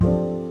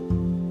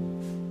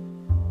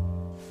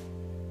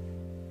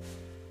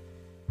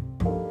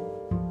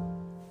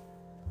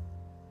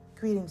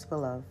Greetings,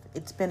 beloved.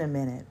 It's been a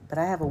minute, but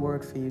I have a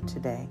word for you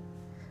today.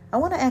 I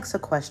want to ask a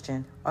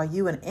question. Are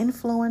you an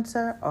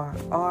influencer or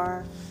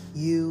are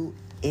you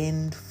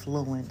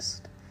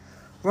influenced?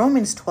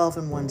 Romans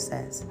 12:1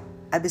 says,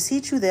 I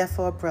beseech you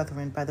therefore,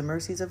 brethren, by the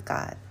mercies of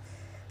God,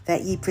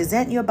 that ye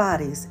present your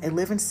bodies a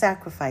living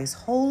sacrifice,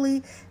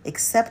 holy,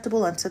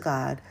 acceptable unto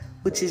God,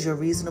 which is your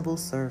reasonable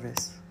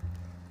service.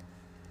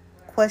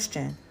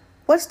 Question.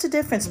 What's the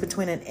difference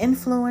between an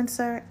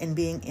influencer and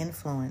being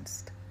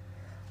influenced?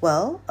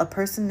 Well, a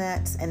person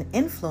that's an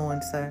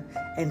influencer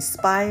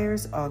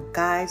inspires or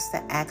guides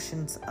the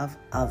actions of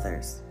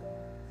others.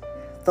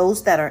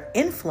 Those that are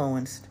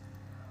influenced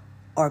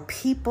are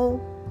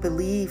people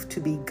believed to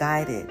be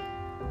guided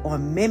or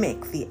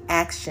mimic the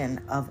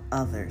action of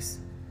others.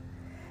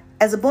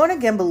 As a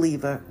born-again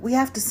believer, we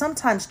have to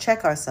sometimes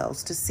check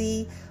ourselves to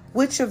see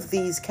which of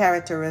these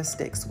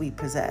characteristics we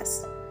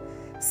possess.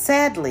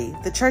 Sadly,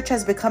 the church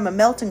has become a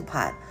melting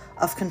pot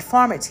of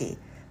conformity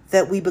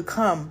that we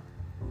became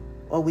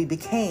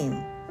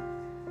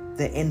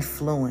the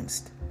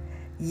influenced.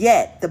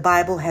 Yet the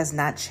Bible has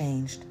not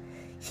changed.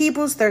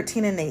 Hebrews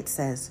 13:8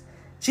 says,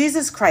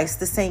 Jesus Christ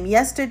the same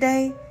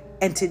yesterday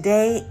and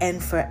today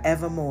and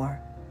forevermore.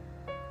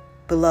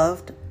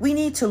 Beloved, we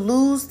need to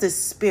lose this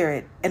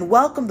spirit and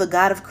welcome the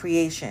God of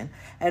creation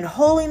and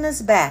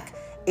holiness back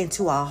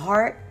into our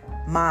heart,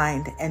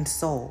 mind, and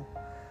soul.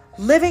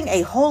 Living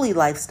a holy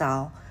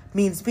lifestyle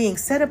means being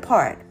set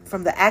apart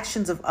from the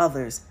actions of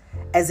others,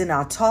 as in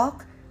our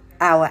talk,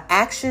 our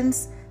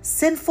actions,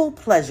 sinful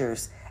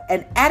pleasures,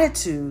 an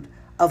attitude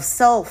of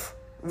self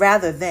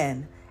rather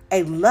than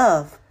a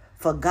love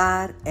for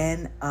God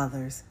and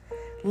others.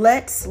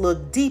 Let's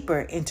look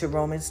deeper into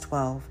Romans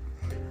 12.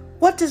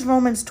 What does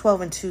Romans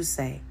 12:2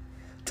 say?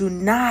 Do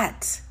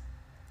not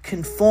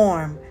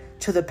conform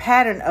to the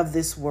pattern of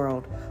this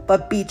world,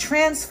 but be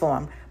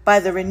transformed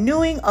by the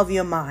renewing of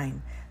your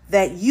mind,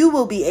 that you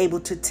will be able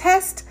to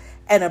test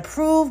and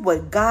approve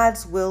what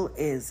God's will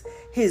is,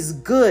 his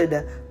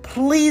good,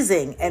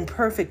 pleasing, and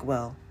perfect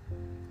will.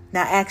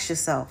 Now ask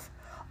yourself,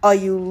 are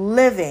you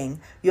living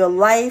your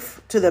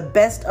life to the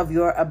best of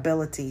your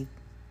ability?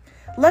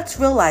 Let's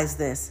realize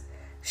this.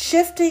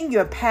 Shifting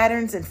your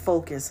patterns and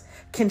focus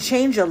can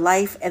change your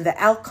life and the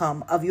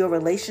outcome of your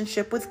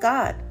relationship with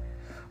God.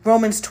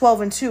 Romans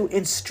 12:2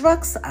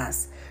 instructs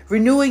us,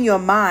 renewing your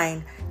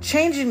mind,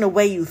 changing the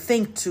way you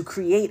think to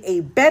create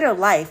a better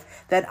life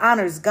that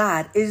honors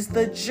God is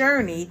the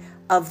journey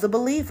of the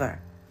believer.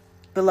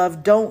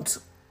 Beloved, don't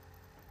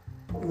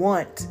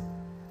want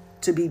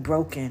to be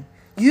broken.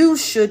 You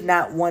should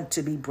not want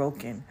to be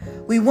broken.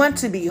 We want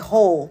to be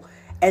whole,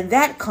 and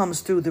that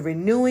comes through the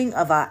renewing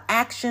of our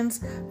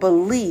actions,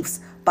 beliefs,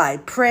 by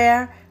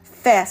prayer,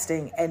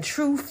 fasting, and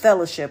true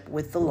fellowship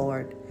with the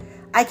Lord.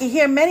 I can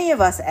hear many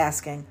of us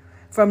asking,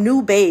 from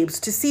new babes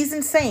to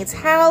seasoned saints,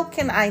 how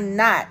can I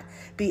not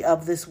be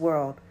of this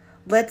world?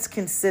 Let's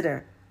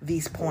consider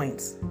these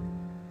points.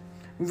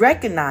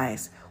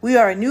 Recognize we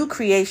are a new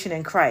creation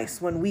in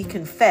Christ when we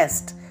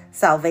confessed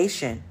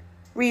salvation.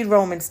 Read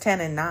Romans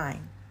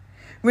 10:9.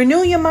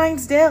 Renew your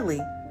minds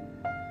daily.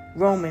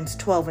 Romans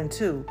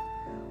 12:2.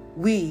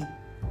 We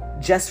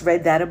just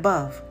read that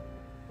above.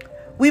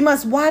 We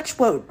must watch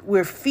what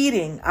we're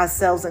feeding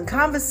ourselves in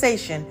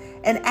conversation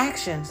and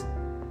actions.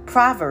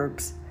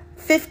 Proverbs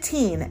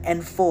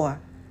 15:4.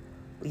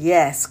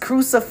 Yes,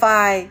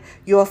 crucify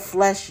your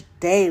flesh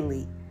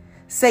daily.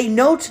 Say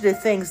no to the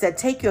things that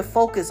take your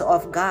focus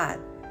off God.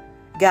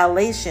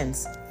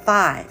 Galatians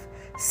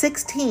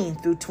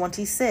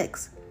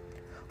 5:16-26.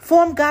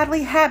 Form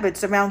godly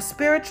habits around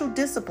spiritual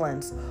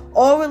disciplines.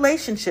 All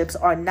relationships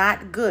are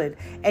not good,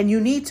 and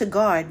you need to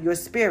guard your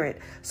spirit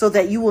so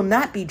that you will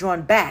not be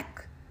drawn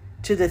back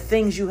to the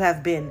things you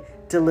have been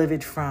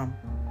delivered from.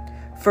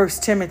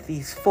 1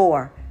 Timothy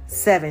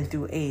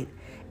 4:7-8.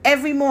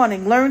 Every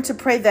morning, learn to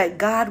pray that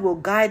God will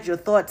guide your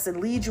thoughts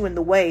and lead you in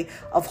the way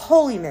of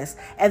holiness,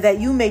 and that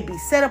you may be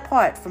set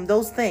apart from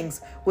those things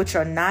which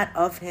are not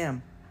of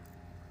him.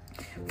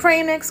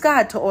 Pray and ask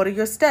God to order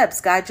your steps,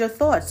 guide your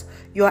thoughts,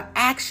 your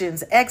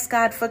actions. Ask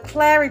God for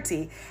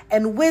clarity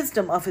and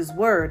wisdom of his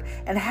word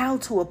and how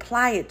to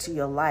apply it to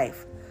your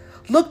life.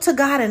 Look to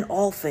God in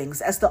all things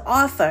as the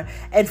author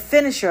and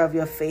finisher of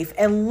your faith,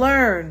 and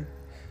learn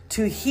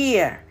to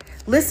hear.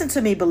 Listen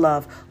to me,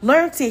 beloved.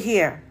 Learn to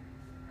hear.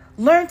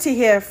 Learn to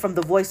hear from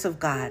the voice of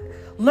God.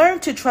 Learn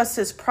to trust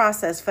his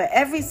process for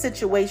every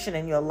situation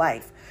in your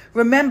life.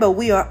 Remember,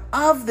 we are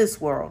of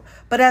this world,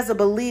 but as a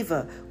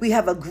believer, we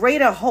have a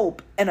greater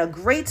hope and a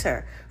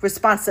greater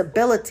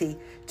responsibility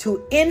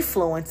to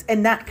influence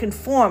and not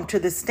conform to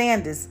the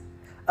standards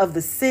of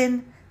the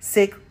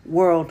sin-sick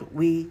world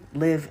we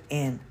live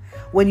in.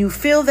 When you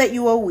feel that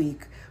you are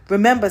weak,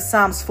 remember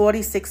Psalms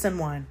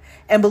 46:1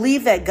 and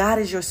believe that God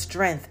is your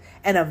strength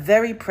and a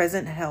very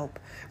present help.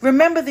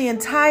 Remember the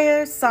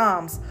entire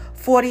Psalms,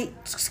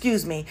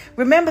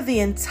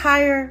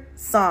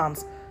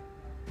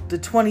 the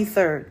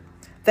 23rd,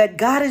 that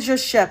God is your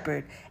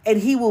shepherd and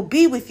he will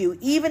be with you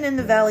even in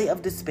the valley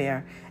of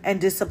despair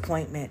and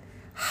disappointment.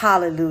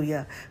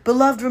 Hallelujah.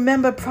 Beloved,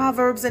 remember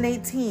Proverbs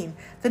 18.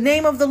 The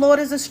name of the Lord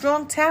is a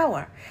strong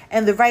tower,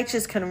 and the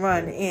righteous can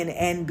run in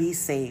and be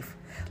safe.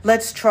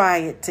 Let's try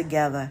it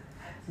together.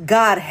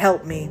 God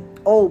help me.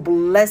 Oh,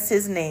 bless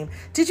his name.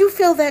 Did you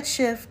feel that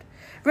shift?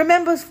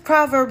 Remember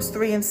Proverbs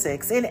 3 and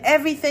 6. In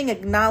everything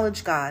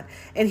acknowledge God,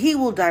 and he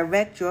will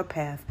direct your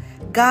path.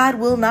 God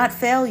will not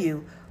fail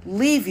you,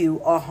 leave you,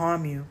 or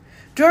harm you.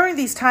 During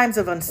these times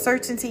of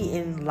uncertainty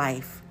in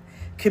life,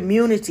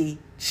 community,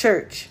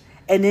 church,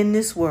 and in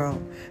this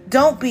world,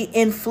 don't be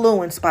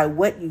influenced by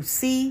what you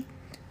see,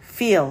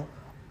 feel,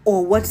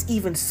 or what's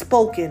even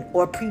spoken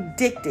or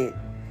predicted.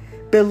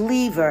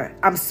 Believer,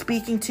 I'm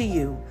speaking to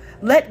you.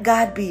 Let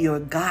God be your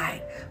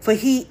guide, for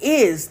he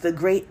is the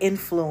great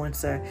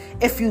influencer.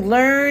 If you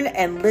learn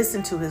and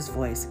listen to his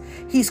voice,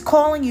 he's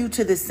calling you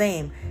to the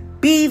same.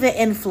 Be the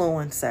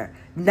influencer,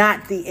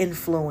 not the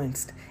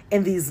influenced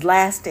in these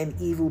last and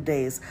evil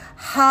days.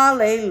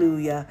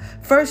 Hallelujah.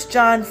 1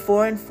 John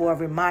 4 and 4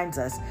 reminds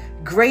us,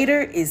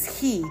 greater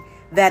is he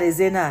that is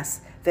in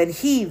us than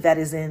he that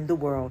is in the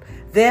world.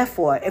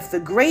 Therefore, if the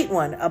great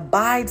one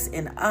abides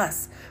in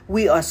us,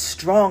 we are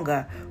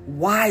stronger,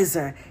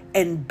 wiser,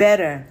 and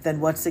better than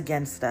what's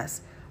against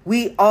us.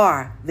 We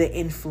are the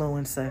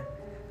influencer.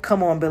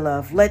 Come on,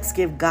 beloved. Let's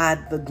give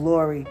God the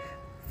glory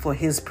for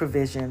his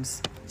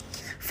provisions.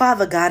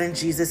 Father God, in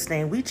Jesus'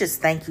 name, we just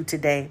thank you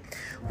today.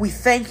 We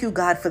thank you,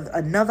 God, for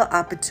another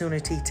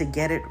opportunity to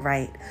get it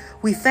right.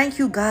 We thank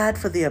you, God,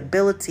 for the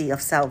ability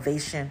of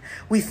salvation.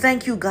 We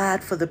thank you,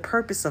 God, for the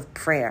purpose of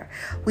prayer.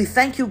 We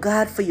thank you,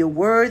 God, for your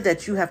word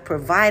that you have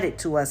provided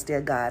to us,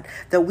 dear God,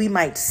 that we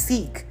might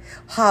seek,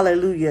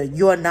 hallelujah,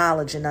 your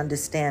knowledge and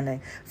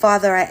understanding.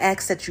 Father, I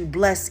ask that you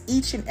bless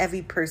each and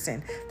every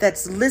person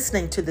that's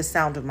listening to the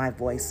sound of my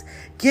voice.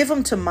 Give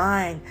them to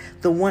mind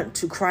the want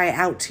to cry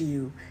out to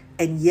you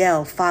and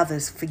yell, Father,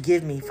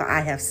 forgive me, for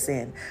I have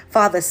sinned.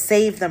 Father,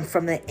 save them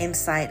from the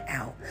inside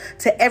out.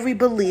 To every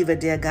believer,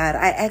 dear God,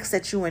 I ask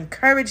that you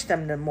encourage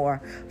them the more,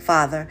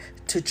 Father,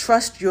 to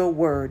trust your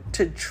word,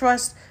 to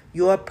trust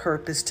your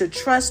purpose, to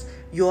trust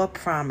your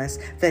promise,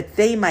 that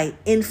they might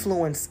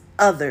influence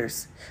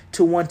others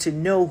to want to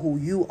know who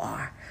you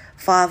are.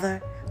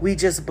 Father, we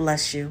just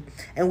bless you,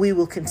 and we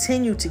will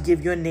continue to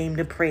give your name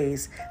the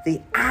praise,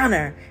 the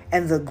honor,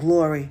 and the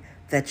glory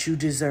that you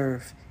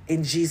deserve.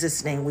 In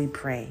Jesus' name we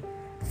pray.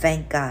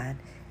 Thank God.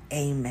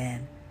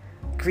 Amen.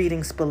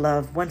 Greetings,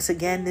 beloved. Once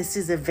again, this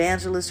is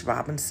Evangelist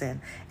Robinson,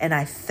 and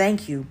I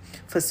thank you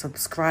for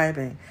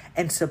subscribing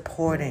and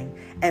supporting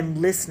and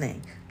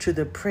listening to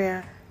the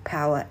Prayer,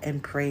 Power,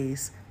 and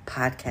Praise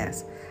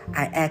podcast.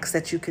 I ask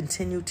that you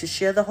continue to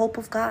share the hope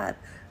of God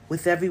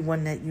with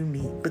everyone that you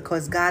meet,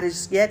 because God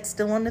is yet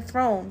still on the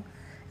throne.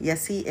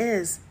 Yes, he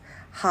is.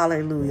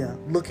 Hallelujah.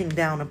 Looking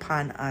down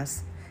upon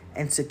us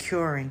and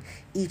securing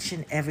each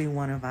and every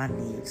one of our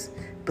needs.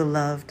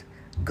 Beloved,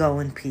 go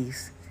in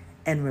peace.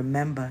 And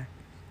remember,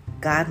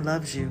 God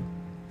loves you,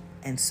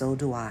 and so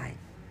do I.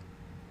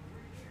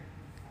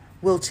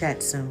 We'll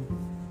chat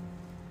soon.